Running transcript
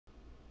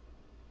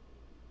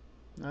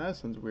That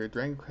sounds weird.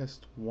 Dragon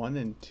Quest 1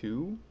 and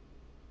 2?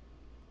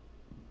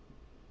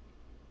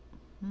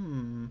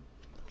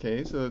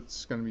 Okay, so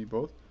it's gonna be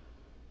both.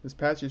 This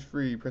patch is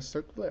free. Press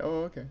start to play.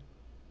 Oh, okay.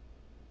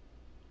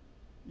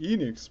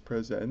 Enix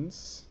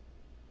presents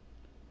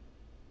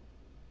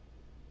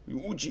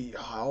Uji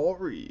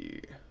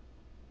Haori.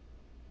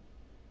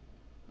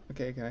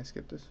 Okay, can I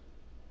skip this?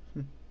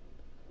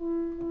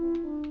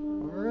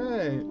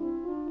 Alright.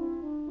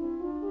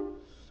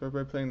 Start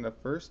by playing the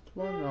first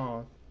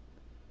one?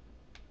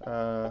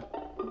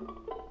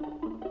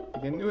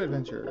 Begin new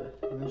adventure.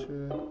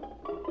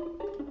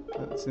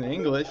 It's in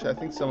English. I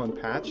think someone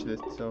patched it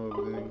so it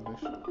was in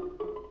English.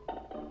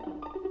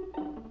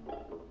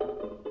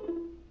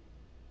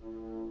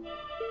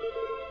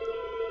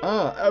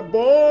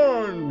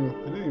 Aborn! I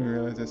didn't even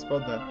realize I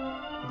spelled that.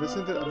 The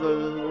descendant of the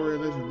warrior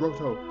legend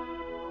Roto.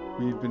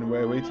 We've been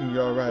awaiting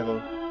your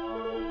arrival.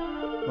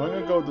 Long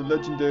ago, the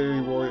legendary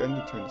warrior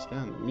turn this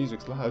down. The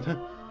music's loud.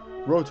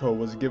 Roto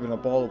was given a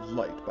ball of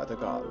light by the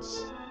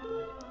gods.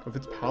 With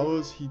its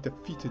powers, he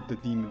defeated the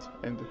demons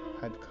and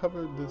had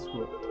covered this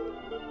world.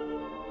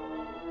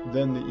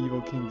 Then the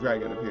evil King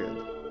Dragon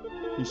appeared.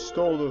 He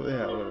stole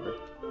the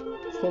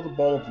stole the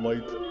ball of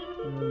light.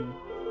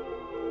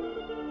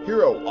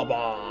 Hero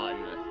Aban!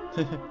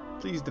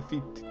 Please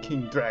defeat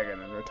King Dragon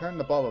and return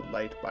the ball of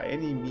light by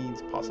any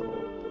means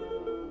possible.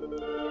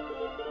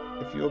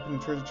 If you open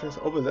the treasure chest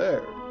over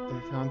there,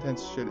 the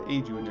contents should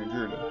aid you in your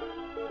journey.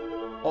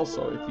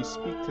 Also, if you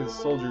speak to the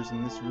soldiers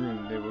in this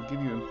room, they will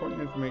give you important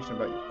information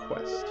about your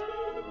quest.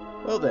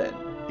 Well then,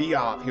 be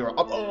off, Hero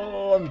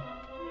Aban!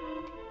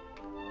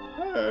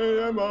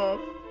 Hey, I'm off.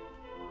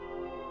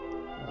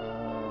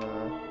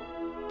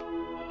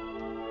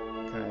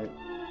 Can I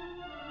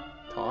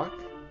talk?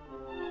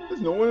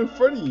 There's no one in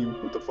front of you.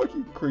 What the fuck,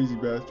 you crazy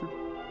bastard?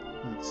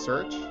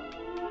 Search?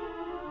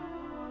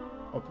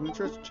 Open the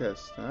treasure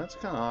chest. Now, that's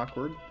kind of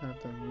awkward. I have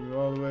to move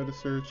all the way to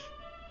search.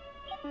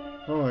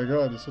 Oh my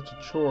god, it's such a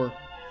chore.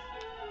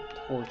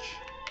 Torch.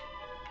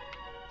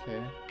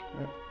 Okay.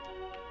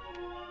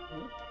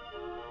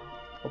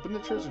 Open the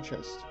treasure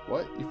chest.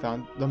 What? You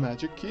found the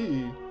magic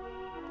key.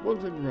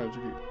 What's in the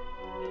magic key?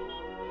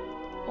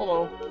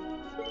 Hello.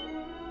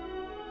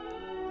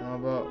 How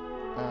about,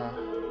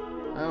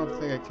 I don't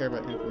think I care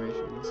about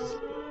information.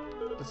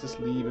 Let's just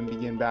leave and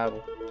begin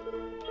battle.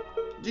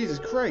 Jesus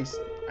Christ!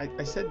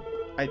 I said,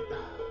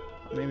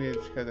 maybe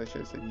it's because I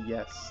should have said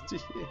yes.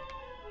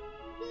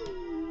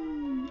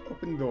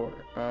 Open door.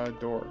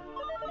 Door.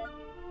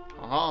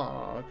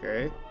 Ah,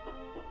 okay.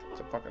 It's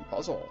a fucking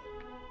puzzle.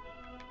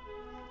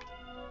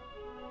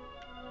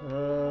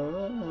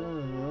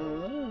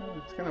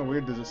 It's kind of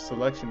weird there's a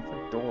selection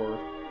for door.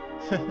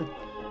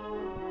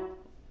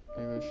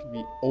 Maybe it should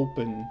be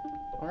open.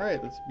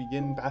 Alright, let's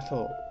begin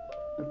battle.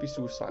 Might be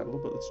suicidal,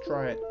 but let's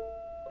try it.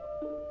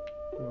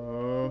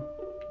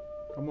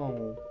 Come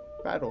on.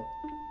 Battle.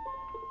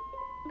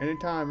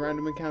 Anytime,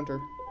 random encounter.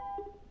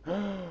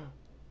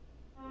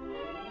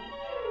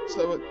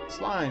 Slow it.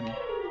 Slime.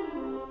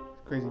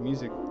 Crazy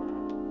music.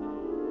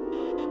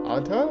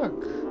 Attack!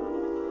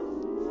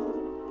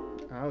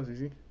 That was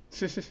easy.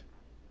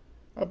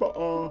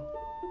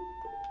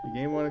 You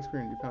gained 1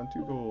 experience. You found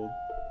 2 gold.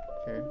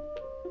 Okay.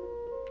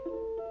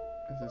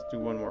 Let's just do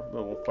one more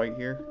little fight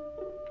here.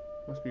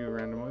 Must be a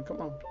random one. Come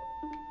on.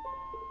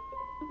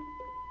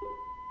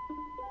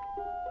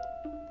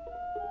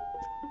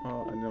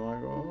 Oh, I know I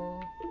go. Oh.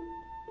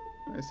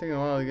 It's taking a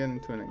while to get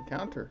into an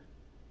encounter.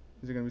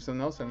 Is it gonna be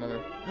something else?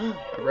 Another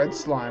a red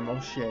slime. Oh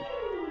shit.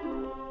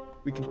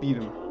 We can beat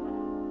him.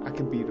 I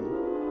can beat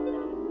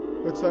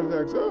him. Red slime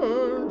attacks.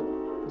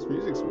 Oh, this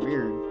music's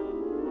weird.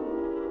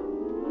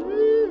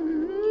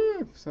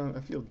 I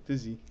feel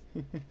dizzy.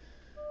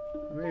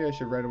 Maybe I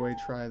should right away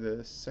try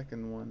the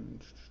second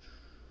one.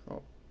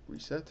 Oh,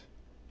 reset.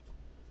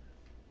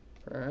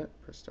 Alright,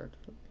 press start.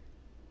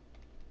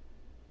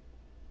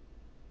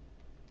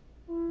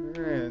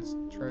 Alright, let's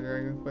try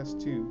Dragon Quest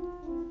 2.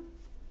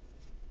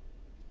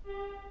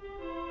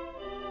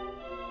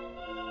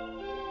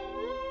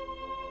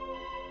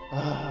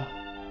 Ah,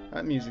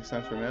 that music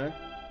sounds familiar.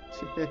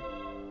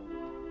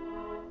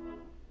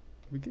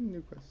 We get a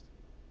new quest.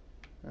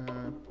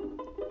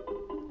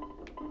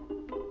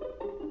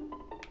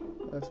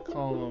 Let's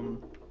call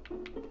them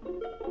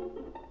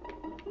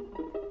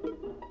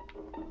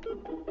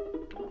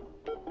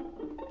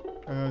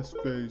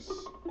space.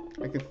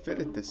 I could fit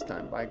it this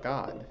time, by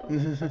God.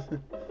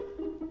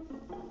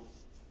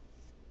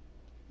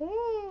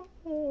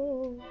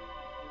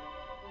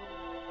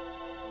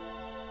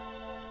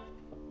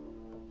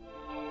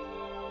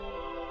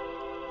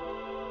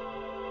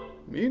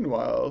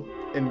 Meanwhile,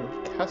 in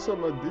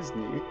Castle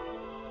Disney,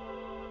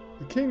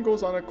 the king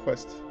goes on a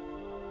quest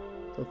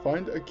to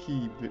find a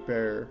key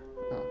bearer.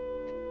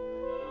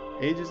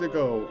 Ages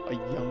ago, a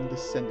young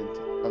descendant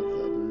of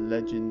the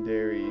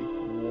legendary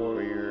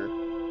warrior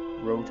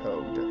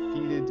Roto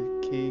defeated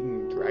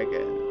King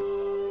Dragon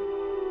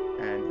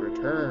and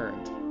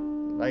returned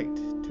light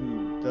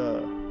to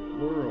the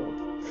world.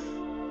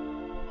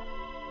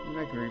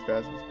 I can read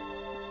fast.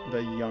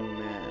 The young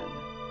man.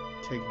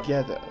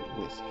 together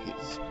with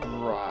his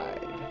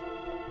bride,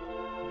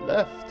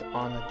 left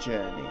on a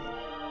journey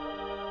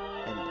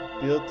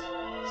and built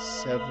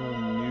several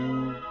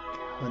new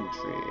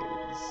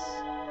countries.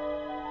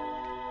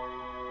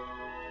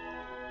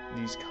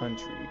 These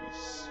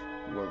countries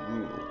were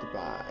ruled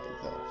by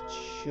the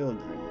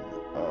children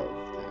of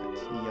that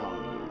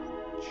young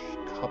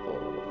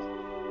couple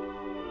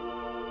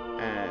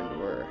and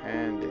were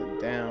handed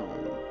down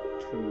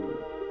to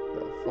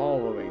the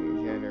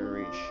following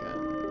generation.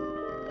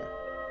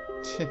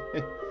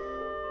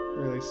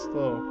 Really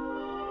slow.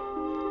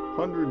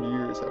 100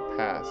 years have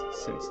passed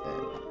since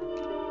then.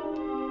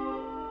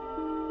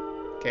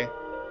 Okay.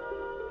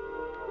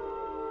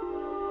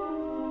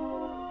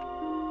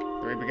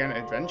 We begin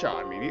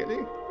adventure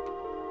immediately.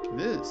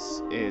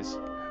 This is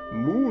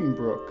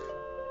Moonbrook.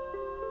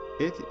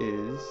 It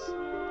is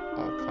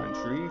a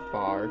country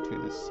far to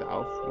the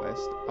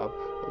southwest of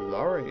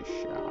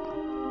Laurasia.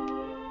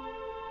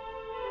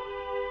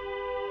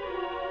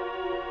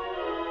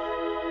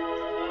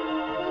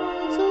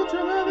 So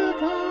dramatic,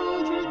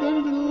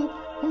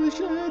 holy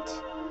shit!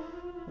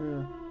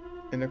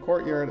 In the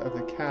courtyard of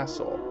the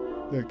castle,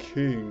 the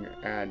king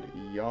and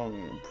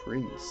young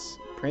prince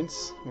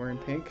wearing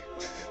pink?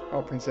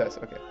 Oh, princess,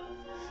 okay.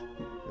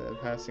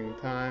 Passing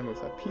time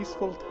with a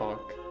peaceful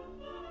talk.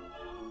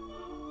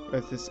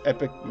 With this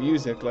epic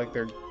music like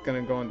they're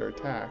gonna go under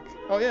attack.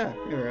 Oh yeah,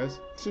 here it is.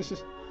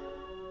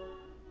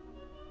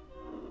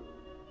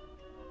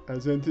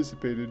 As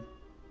anticipated.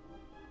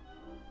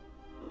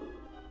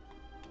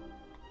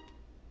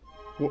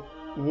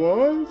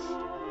 What?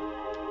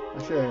 I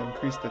should have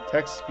increased the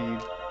text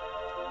speed.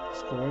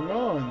 What's going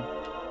on?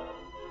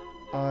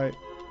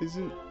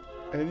 Isn't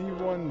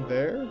anyone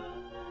there?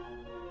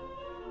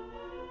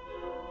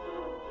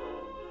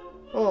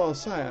 Oh,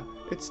 sire,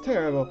 it's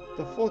terrible.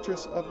 The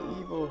fortress of the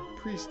evil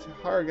priest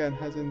Hargan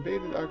has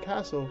invaded our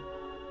castle.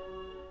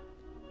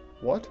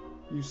 What?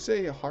 You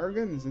say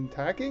Hargan is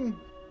attacking?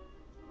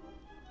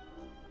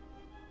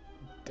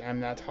 Damn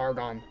that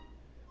Hargan.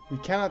 We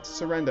cannot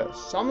surrender.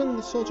 Summon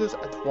the soldiers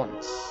at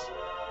once.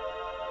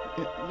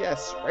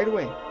 Yes, right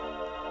away.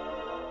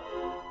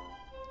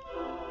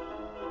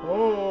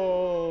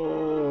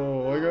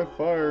 Oh, I got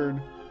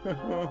fired.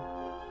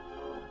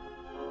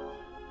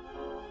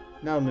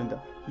 Now,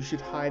 Linda, you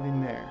should hide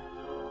in there.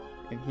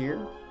 In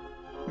here?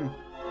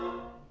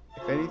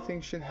 If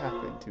anything should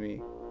happen to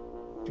me,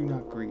 do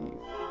not grieve.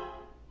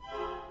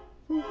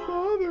 Oh,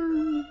 Father!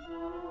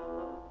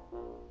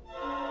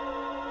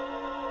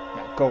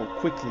 Now go,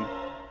 quickly.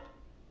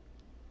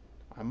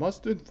 I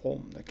must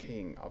inform the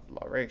king of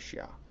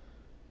Laurasia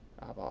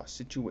of our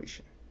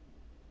situation.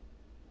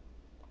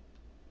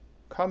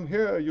 Come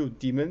here, you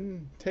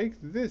demon. Take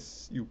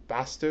this, you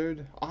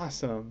bastard.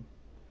 Awesome.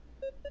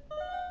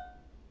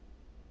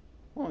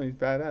 Oh, he's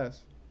badass.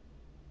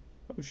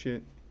 Oh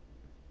shit.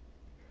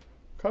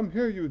 Come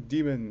here, you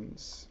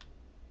demons.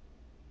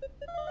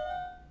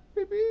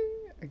 Baby,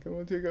 I can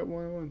only take out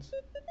one at once.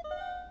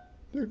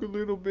 Take a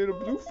little bit of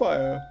blue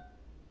fire.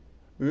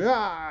 No,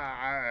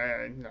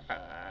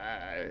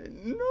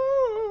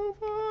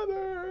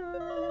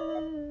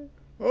 Father.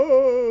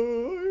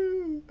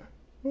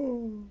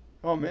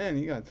 Oh man,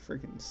 he got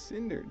freaking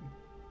cindered.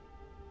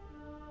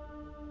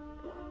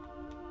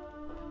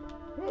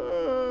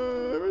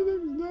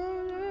 Everything's done.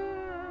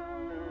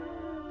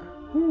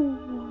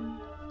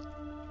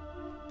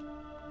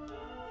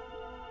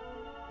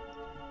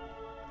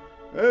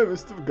 Hey, we're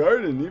still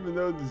guarding, even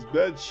though there's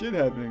bad shit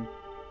happening.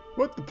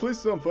 What? The place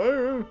is on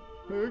fire?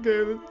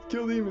 Okay, let's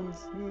kill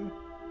demons.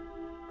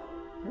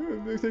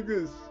 Let's take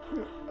this.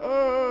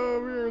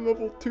 Oh, we are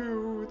level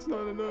 2. It's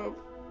not enough.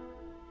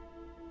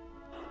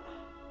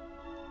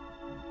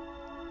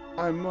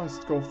 I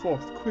must go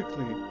forth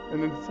quickly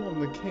and inform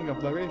the king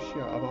of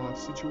Laurasia of our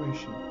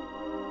situation.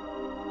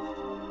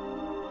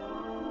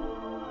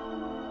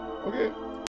 Okay.